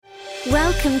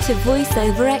Welcome to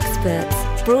VoiceOver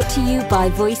Experts, brought to you by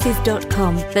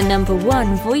Voices.com, the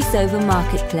 #1 voiceover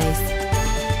marketplace.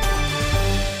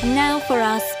 Now for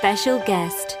our special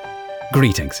guest.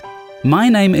 Greetings. My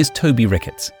name is Toby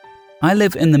Ricketts. I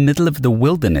live in the middle of the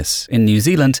wilderness in New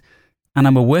Zealand, and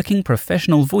I'm a working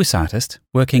professional voice artist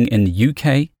working in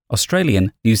UK,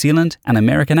 Australian, New Zealand, and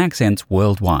American accents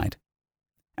worldwide.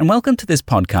 And welcome to this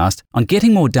podcast on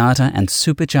getting more data and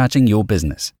supercharging your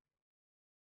business.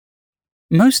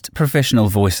 Most professional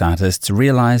voice artists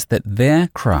realize that their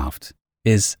craft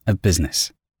is a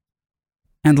business.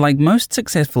 And like most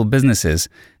successful businesses,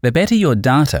 the better your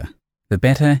data, the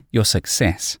better your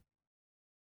success.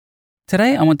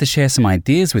 Today, I want to share some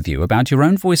ideas with you about your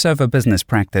own voiceover business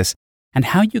practice and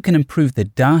how you can improve the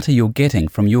data you're getting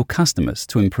from your customers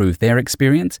to improve their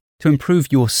experience, to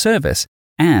improve your service,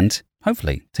 and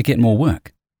hopefully to get more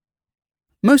work.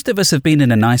 Most of us have been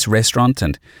in a nice restaurant,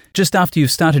 and just after you've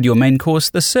started your main course,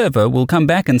 the server will come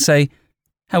back and say,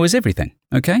 "How is everything?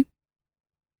 Okay?"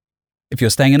 If you're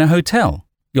staying in a hotel,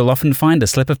 you'll often find a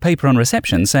slip of paper on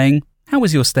reception saying, "How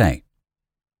was your stay?"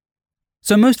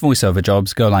 So most voiceover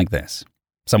jobs go like this.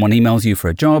 Someone emails you for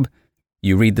a job,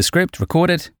 you read the script,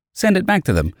 record it, send it back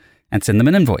to them, and send them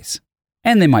an invoice.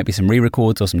 And there might be some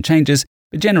re-records or some changes,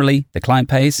 but generally the client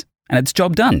pays, and it's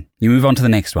job done. You move on to the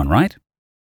next one, right?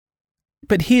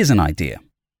 But here's an idea.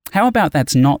 How about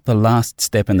that's not the last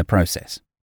step in the process?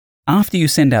 After you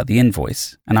send out the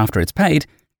invoice, and after it's paid,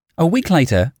 a week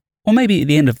later, or maybe at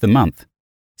the end of the month,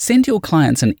 send your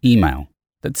clients an email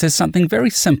that says something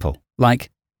very simple, like,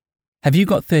 "Have you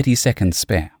got 30 seconds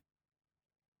spare?"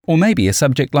 Or maybe a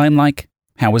subject line like,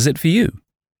 "How was it for you?"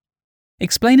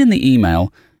 Explain in the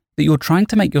email that you're trying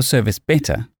to make your service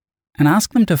better, and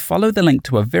ask them to follow the link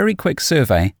to a very quick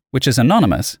survey, which is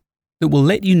anonymous, that will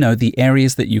let you know the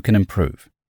areas that you can improve.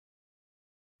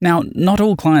 Now, not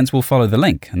all clients will follow the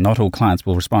link, and not all clients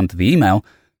will respond to the email,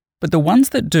 but the ones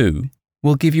that do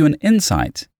will give you an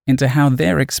insight into how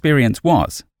their experience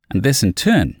was, and this in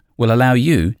turn will allow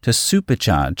you to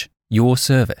supercharge your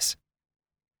service.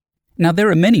 Now,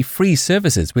 there are many free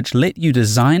services which let you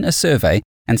design a survey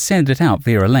and send it out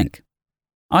via a link.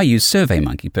 I use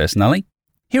SurveyMonkey personally.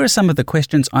 Here are some of the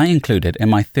questions I included in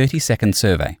my 30-second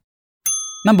survey.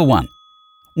 Number 1,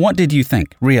 what did you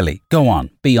think? Really? Go on,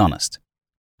 be honest.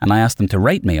 And I asked them to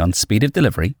rate me on speed of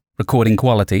delivery, recording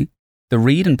quality, the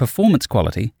read and performance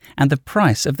quality, and the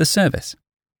price of the service.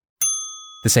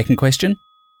 The second question,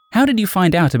 how did you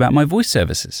find out about my voice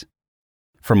services?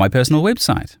 From my personal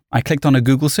website, I clicked on a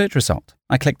Google search result,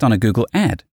 I clicked on a Google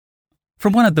ad.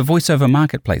 From one of the voiceover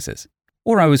marketplaces,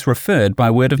 or I was referred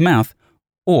by word of mouth,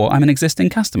 or I'm an existing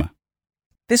customer.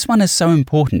 This one is so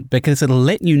important because it'll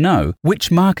let you know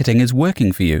which marketing is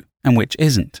working for you and which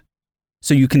isn't.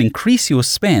 So you can increase your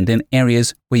spend in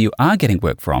areas where you are getting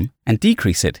work from and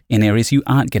decrease it in areas you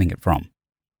aren't getting it from.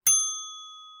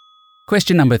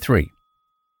 Question number 3.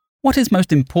 What is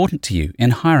most important to you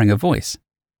in hiring a voice?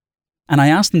 And I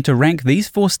asked them to rank these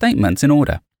 4 statements in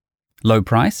order: low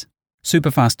price,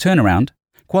 super fast turnaround,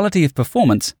 quality of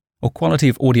performance, or quality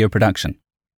of audio production.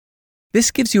 This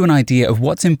gives you an idea of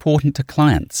what's important to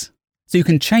clients, so you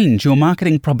can change your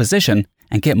marketing proposition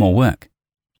and get more work.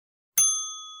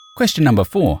 Question number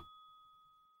 4.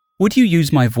 Would you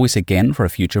use my voice again for a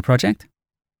future project?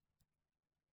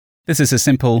 This is a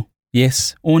simple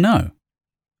yes or no,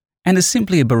 and is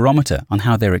simply a barometer on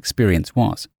how their experience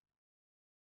was.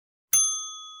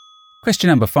 Question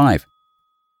number 5.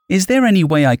 Is there any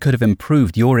way I could have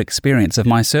improved your experience of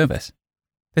my service?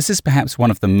 This is perhaps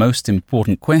one of the most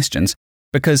important questions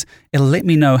because it'll let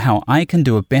me know how I can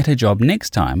do a better job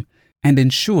next time and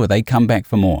ensure they come back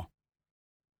for more.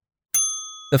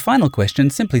 The final question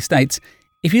simply states,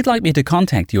 if you'd like me to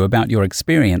contact you about your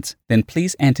experience, then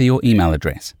please enter your email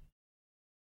address.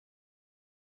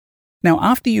 Now,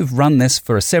 after you've run this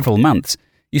for several months,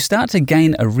 you start to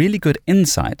gain a really good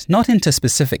insight, not into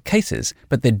specific cases,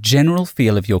 but the general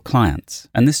feel of your clients.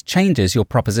 And this changes your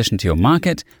proposition to your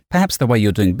market, perhaps the way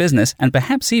you're doing business, and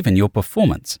perhaps even your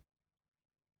performance.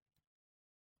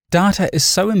 Data is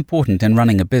so important in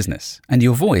running a business, and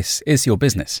your voice is your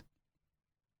business.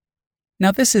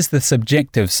 Now, this is the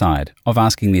subjective side of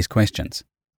asking these questions.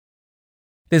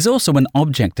 There's also an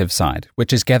objective side,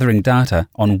 which is gathering data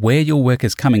on where your work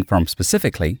is coming from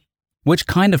specifically, which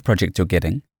kind of project you're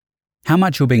getting, how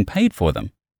much you're being paid for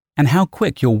them, and how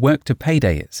quick your work to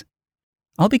payday is.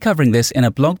 I'll be covering this in a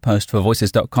blog post for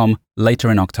Voices.com later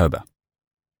in October.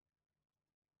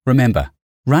 Remember,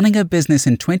 running a business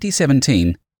in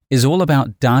 2017 is all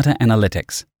about data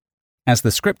analytics, as the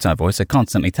scripts I voice are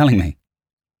constantly telling me.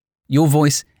 Your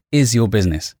voice is your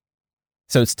business.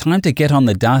 So it's time to get on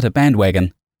the data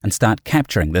bandwagon and start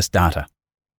capturing this data.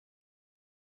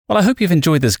 Well, I hope you've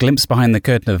enjoyed this glimpse behind the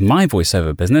curtain of my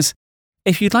voiceover business.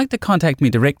 If you'd like to contact me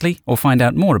directly or find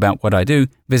out more about what I do,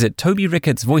 visit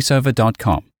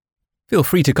tobyrickardsvoiceover.com. Feel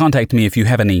free to contact me if you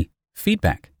have any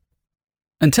feedback.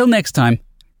 Until next time,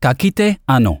 ka kite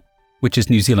anō, which is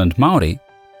New Zealand Māori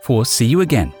for see you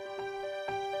again.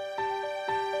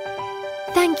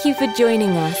 Thank you for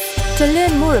joining us. To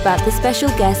learn more about the special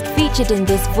guest featured in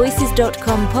this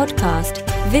Voices.com podcast,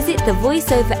 visit the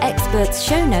VoiceOver Experts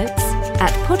show notes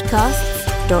at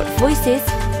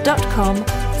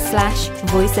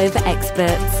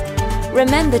podcasts.voices.com/voiceoverexperts.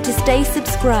 Remember to stay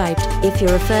subscribed. If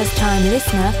you're a first-time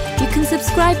listener, you can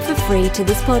subscribe for free to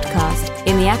this podcast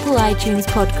in the Apple iTunes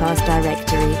podcast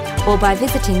directory or by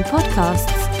visiting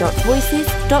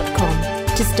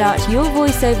podcasts.voices.com. To start your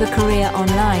voiceover career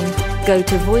online, go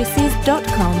to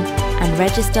voices.com and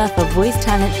register for Voice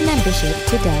Talent membership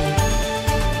today.